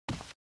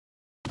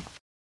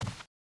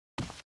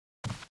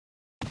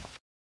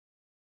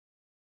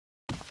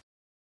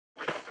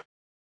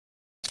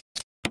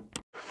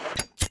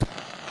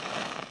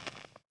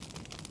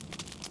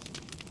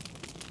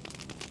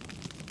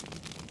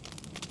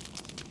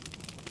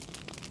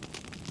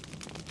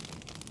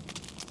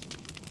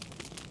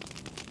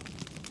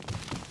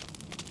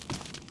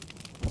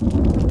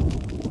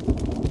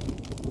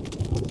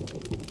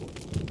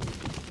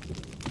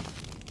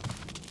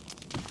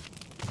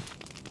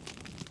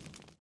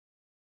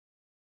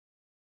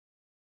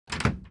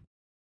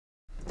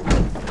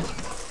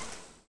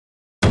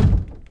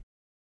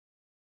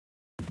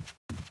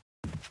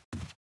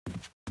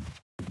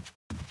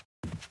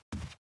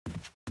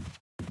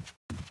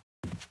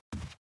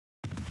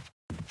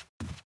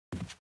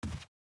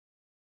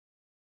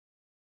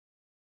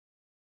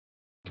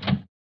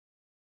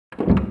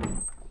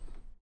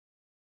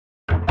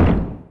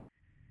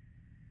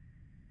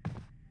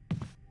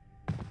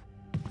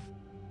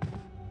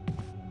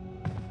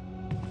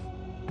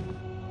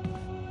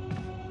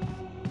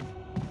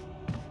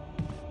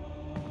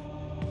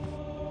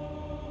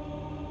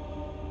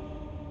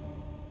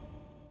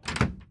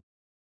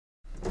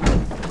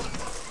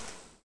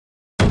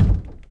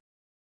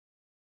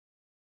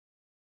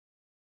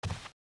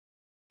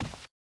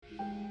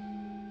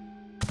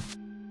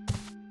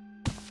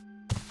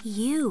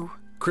You?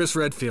 Chris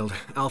Redfield,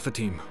 Alpha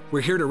Team.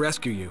 We're here to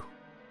rescue you.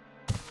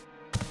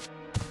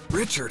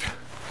 Richard,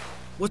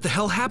 what the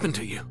hell happened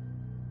to you?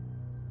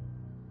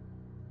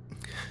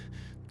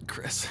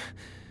 Chris,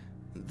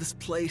 this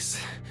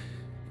place...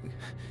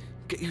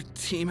 Get your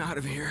team out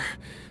of here.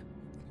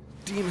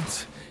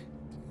 Demons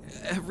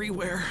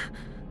everywhere.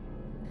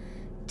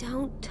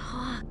 Don't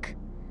talk.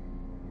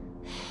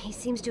 He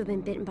seems to have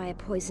been bitten by a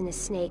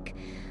poisonous snake,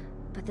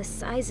 but the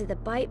size of the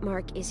bite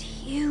mark is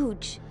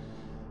huge.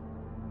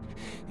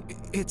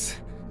 It's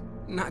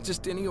not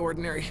just any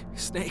ordinary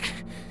snake.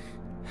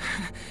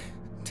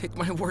 Take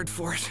my word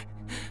for it.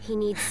 He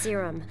needs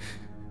serum.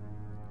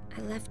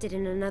 I left it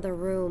in another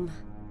room.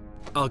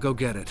 I'll go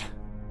get it.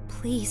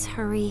 Please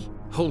hurry.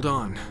 Hold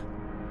on.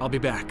 I'll be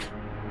back.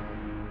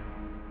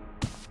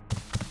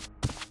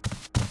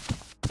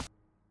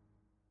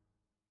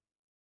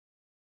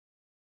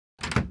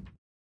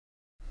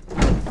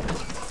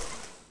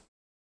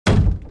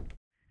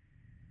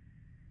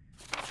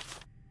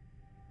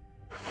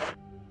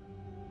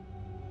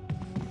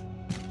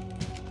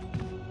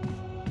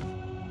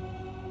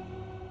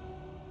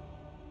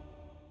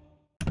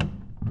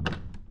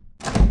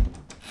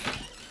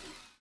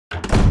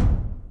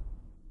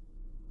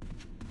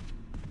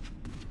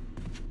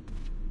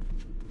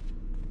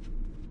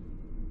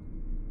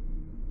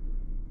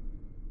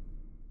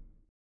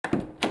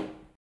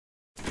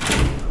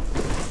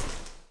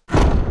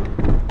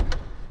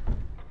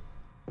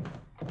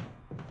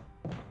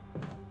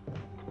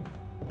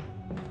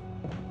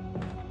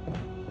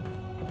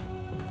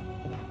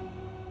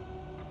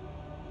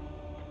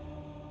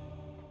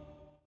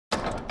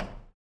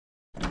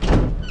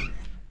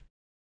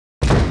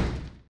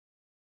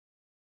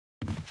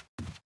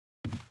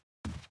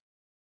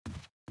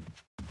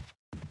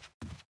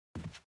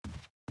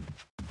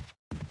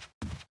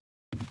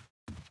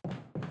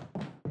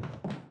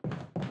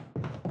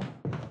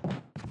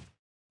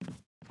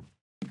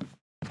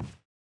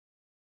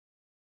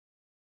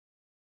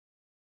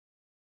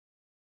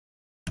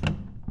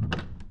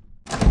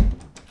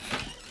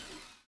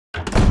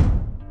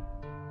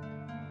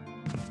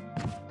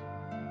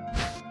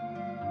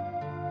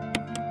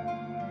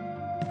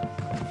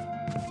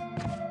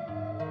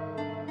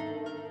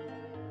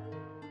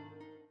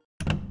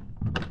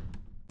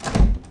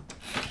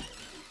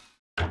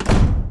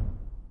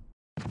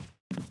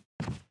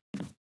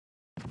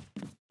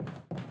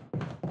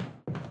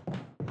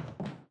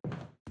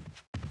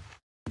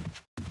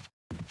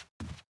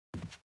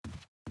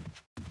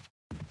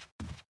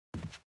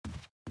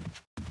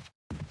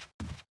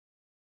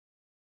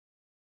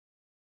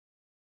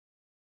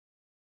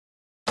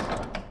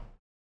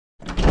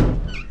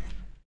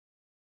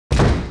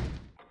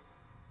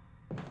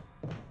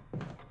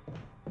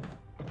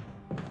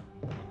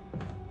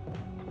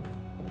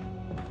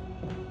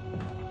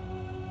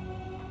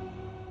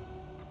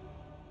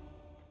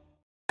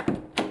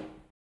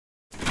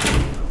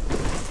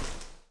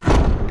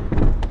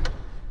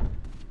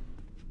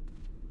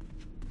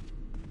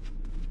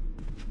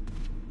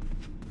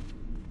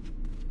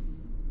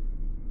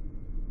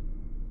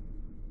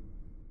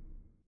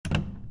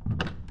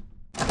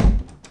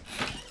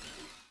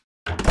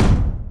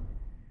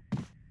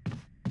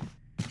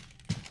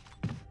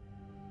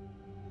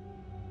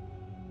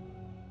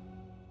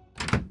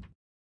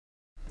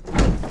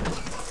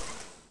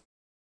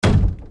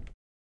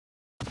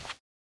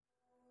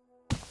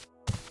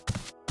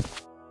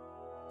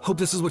 Hope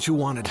this is what you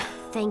wanted.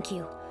 Thank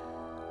you.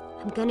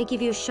 I'm gonna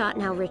give you a shot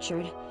now,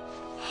 Richard.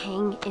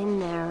 Hang in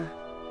there.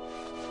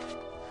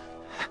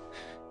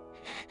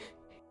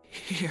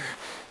 Here.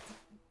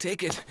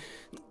 Take it.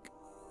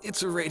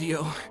 It's a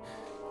radio.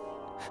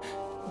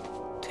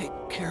 Take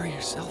care of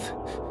yourself,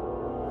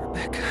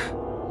 Rebecca.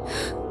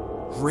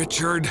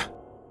 Richard!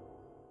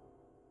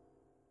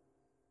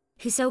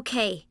 He's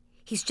okay.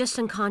 He's just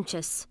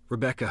unconscious.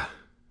 Rebecca,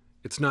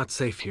 it's not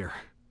safe here.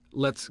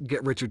 Let's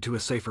get Richard to a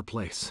safer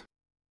place.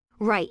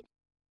 Right.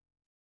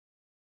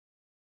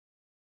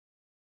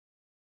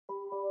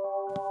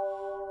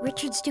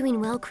 Richard's doing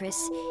well,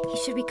 Chris. He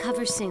should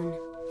recover soon.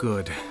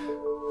 Good.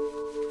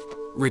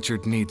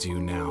 Richard needs you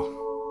now.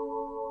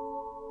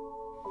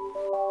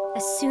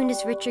 As soon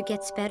as Richard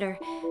gets better,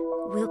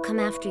 we'll come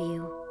after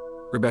you.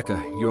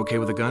 Rebecca, you okay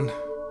with a gun?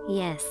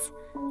 Yes.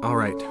 All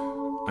right.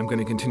 I'm going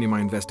to continue my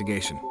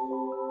investigation.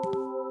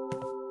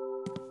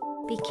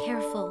 Be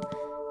careful.